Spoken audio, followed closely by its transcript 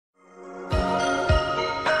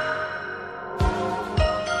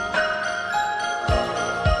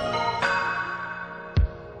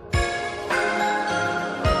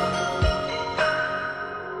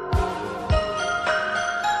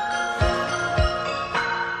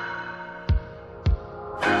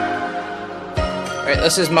Right,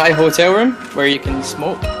 this is my hotel room where you can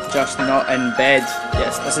smoke, just not in bed.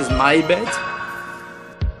 Yes, this is my bed.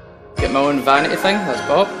 Get my own vanity thing, that's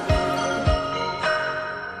Bob.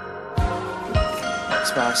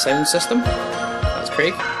 That's my sound system, that's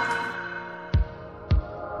Craig.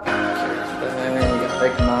 Then you got a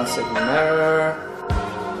big massive mirror.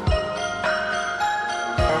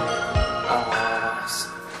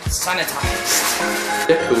 Sanitised.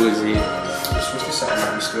 Jacuzzi. You're supposed to sit on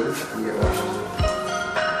that stool and get washed.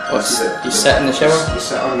 What's you sit in the shower? You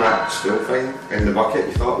sit on that stool thing in the bucket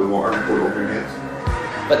you thought with water and pour it over your head.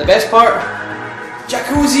 But the best part,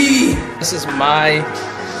 jacuzzi! This is my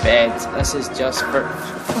bed. This is just for...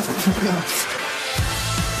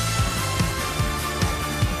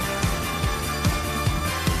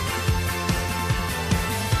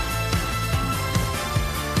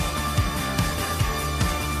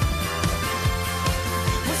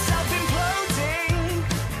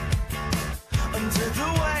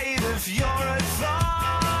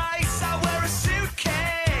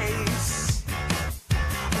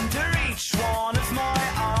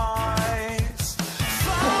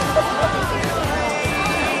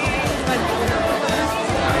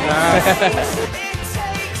 It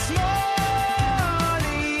takes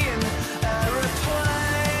money and aeroplanes.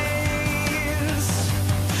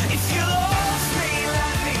 If you lost me,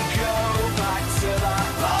 let me go back to that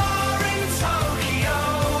bar in Tokyo,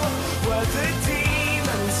 where the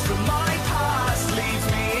demons from my past leave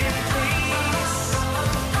me in peace.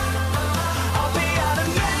 I'll be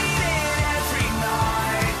animated every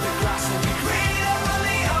night. The grass will be greener on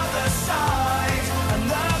the other side, and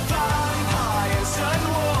the vampires and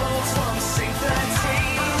wolves won't sink their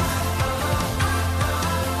teeth.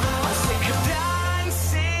 I'm sick of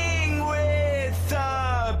dancing with the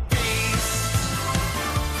beast.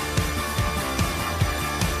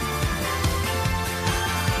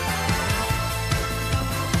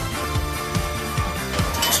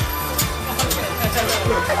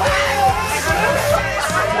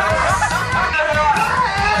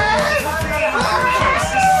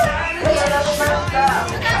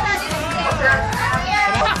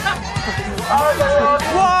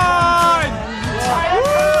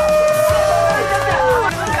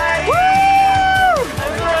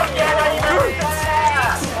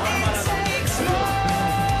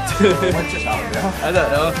 What just happened there? I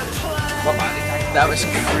don't know. That was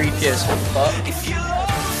creepy as fuck. If you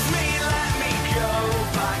lost me, let me go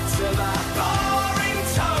back to that bar in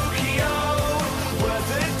Tokyo, where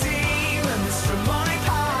the demons from my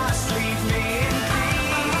past leave me in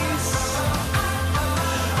peace.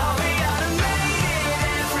 I'll be animated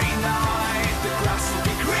every night. The grass will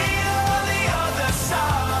be greener on the other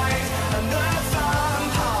side, and the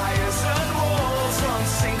vampires and wolves won't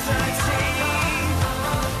sink their teeth.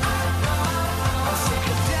 I'm sick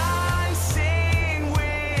of dancing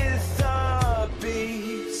with the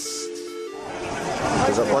beast.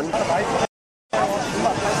 Is that fun?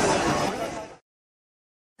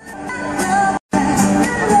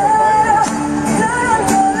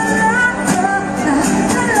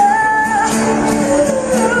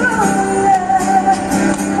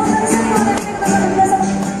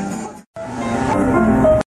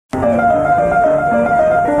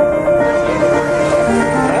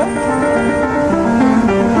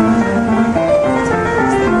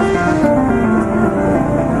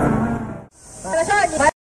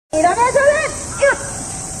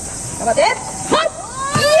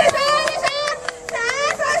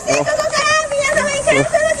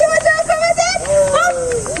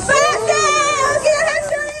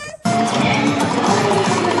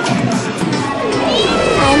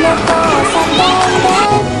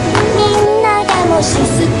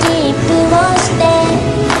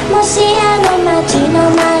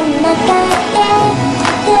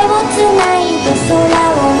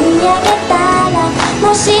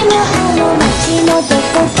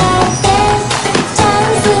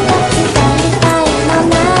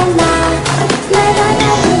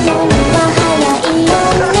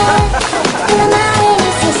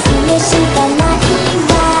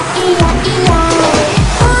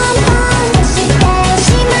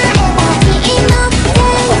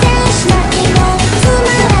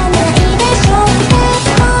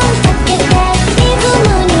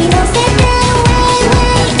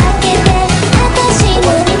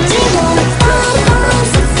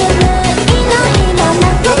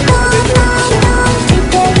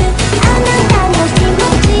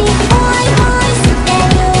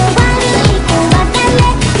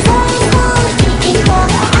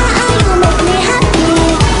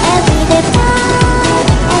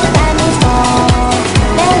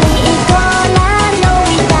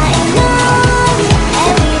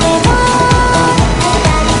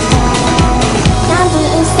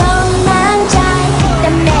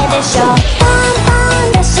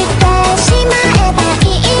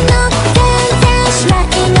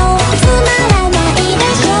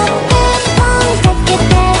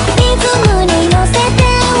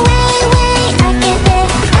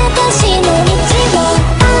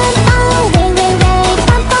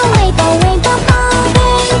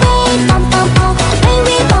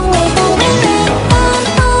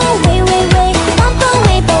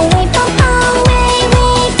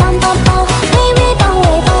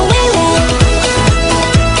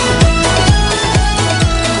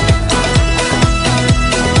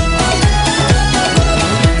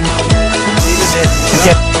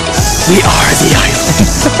 We are the island.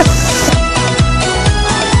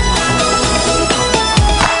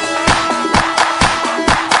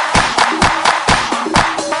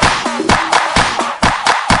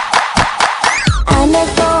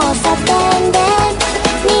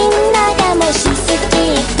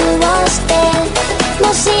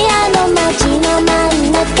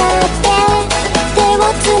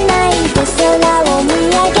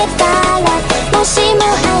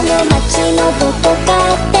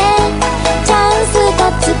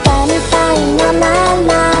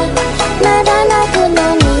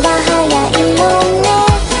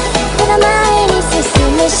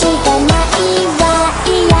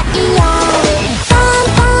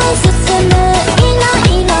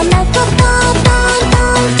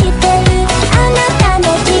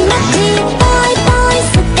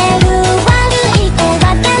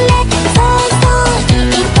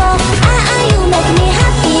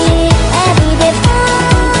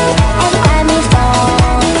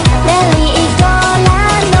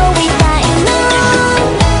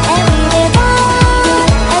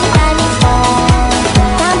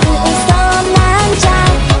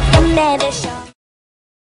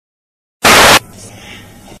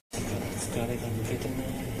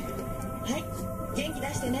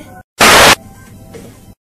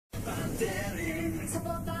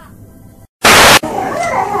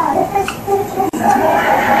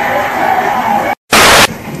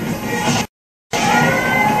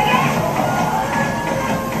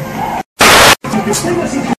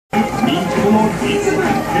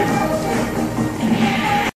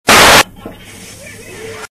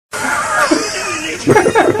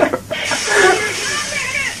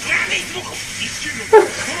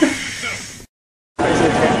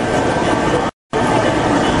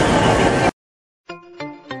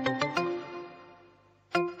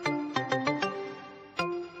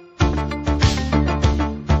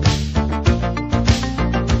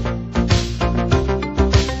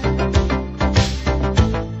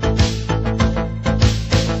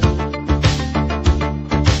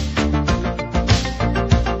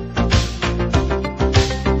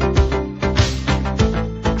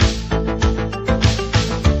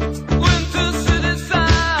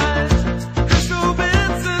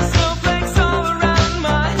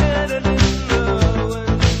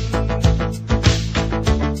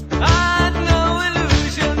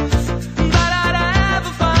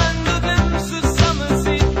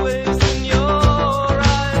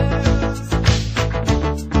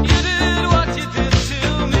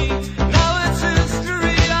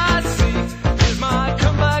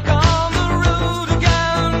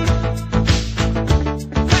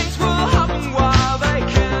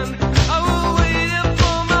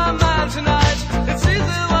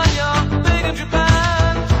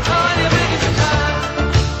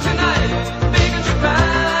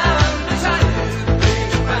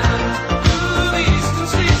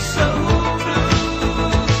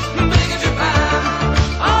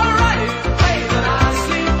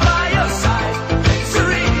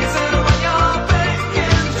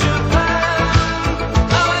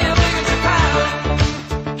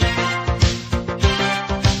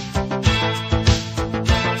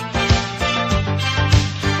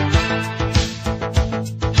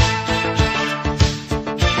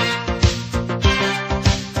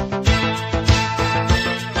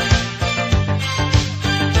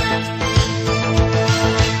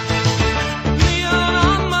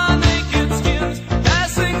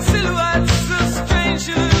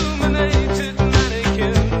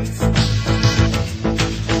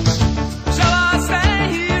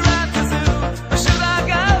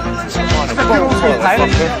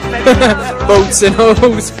 Boats and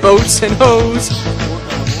hoes, boats and hoes.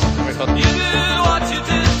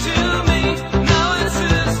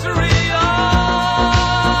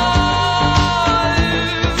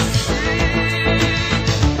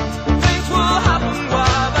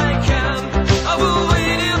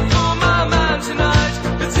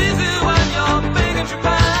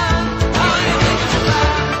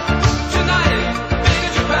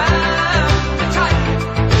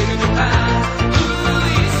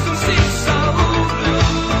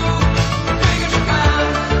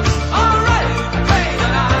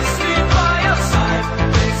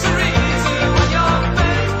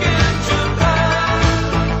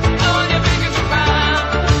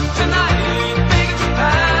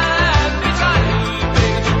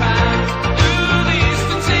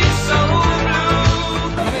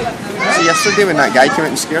 Yesterday when that guy came out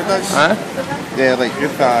and scared us, the like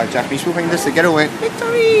group of Japanese people behind us, the girl went,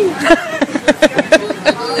 "Victory!"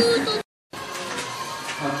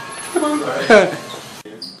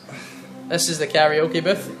 This is the karaoke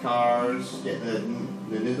booth. Cars, get the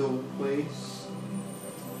the noodle place.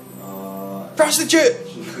 Prostitute!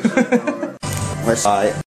 Let's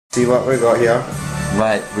see what we got here.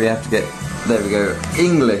 Right, we have to get, there we go,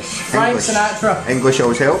 English. Frank Sinatra. English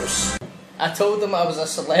always helps. I told them I was a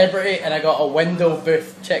celebrity and I got a window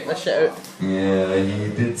booth. Check this shit out. Yeah,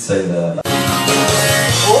 he did say that.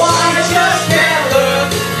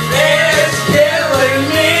 It's killing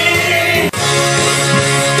me.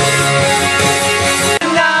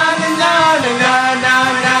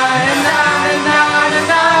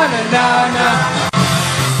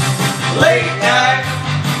 Late night,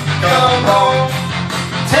 come home.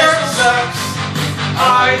 Terror sucks,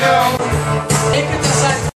 I know.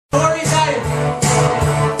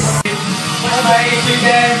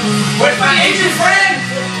 Where's my Asian friend?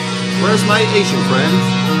 Where's my Asian friend?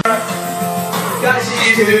 Cause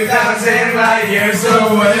she's 2,000 light years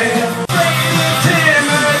away.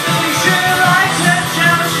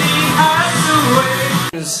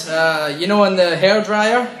 You know, on the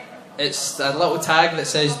hairdryer, it's a little tag that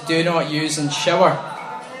says "Do not use in shower."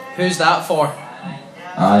 Who's that for?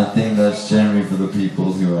 I think that's generally for the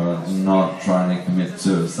people who are not trying to commit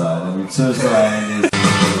suicide. I mean, suicide is...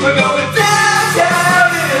 We're going down,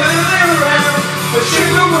 down, and around. But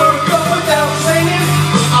sugar will go without singing.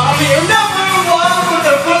 I'll be a number one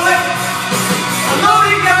with a bullet. A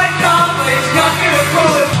loading gun, conflicts, not gonna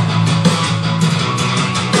pull it.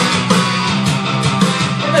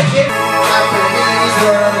 After these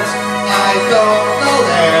words, I don't know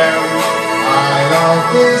them. I love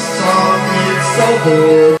this song, it's so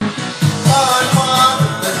good.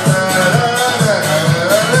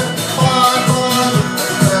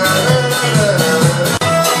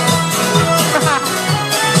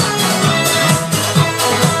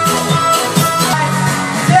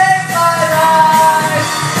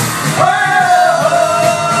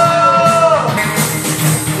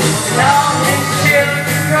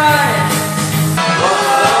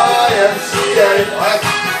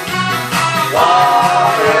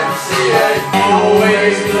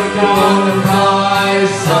 Always look on the bright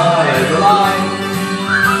side of life.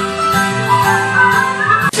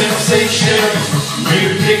 Sensation, new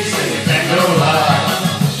Dixon, and no lie.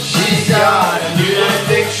 She's got a new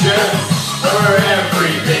addiction for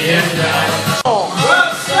every day and night.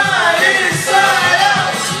 Upside, inside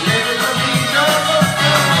out.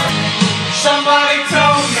 Somebody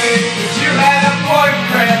told me that you had a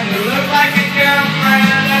boyfriend who looked like a girlfriend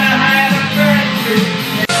and I had a friend too.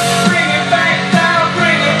 Bring it back down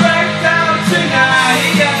tonight.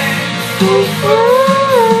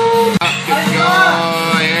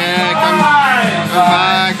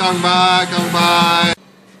 Come back.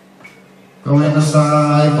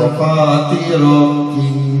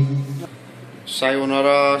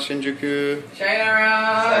 Sayonara, Shinjuku.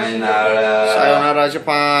 Sayonara,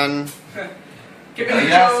 Japan.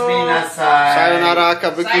 Sayonara,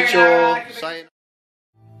 Kabukicho.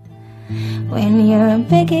 When you're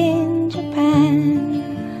big in Japan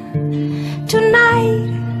tonight,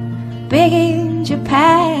 big in Japan.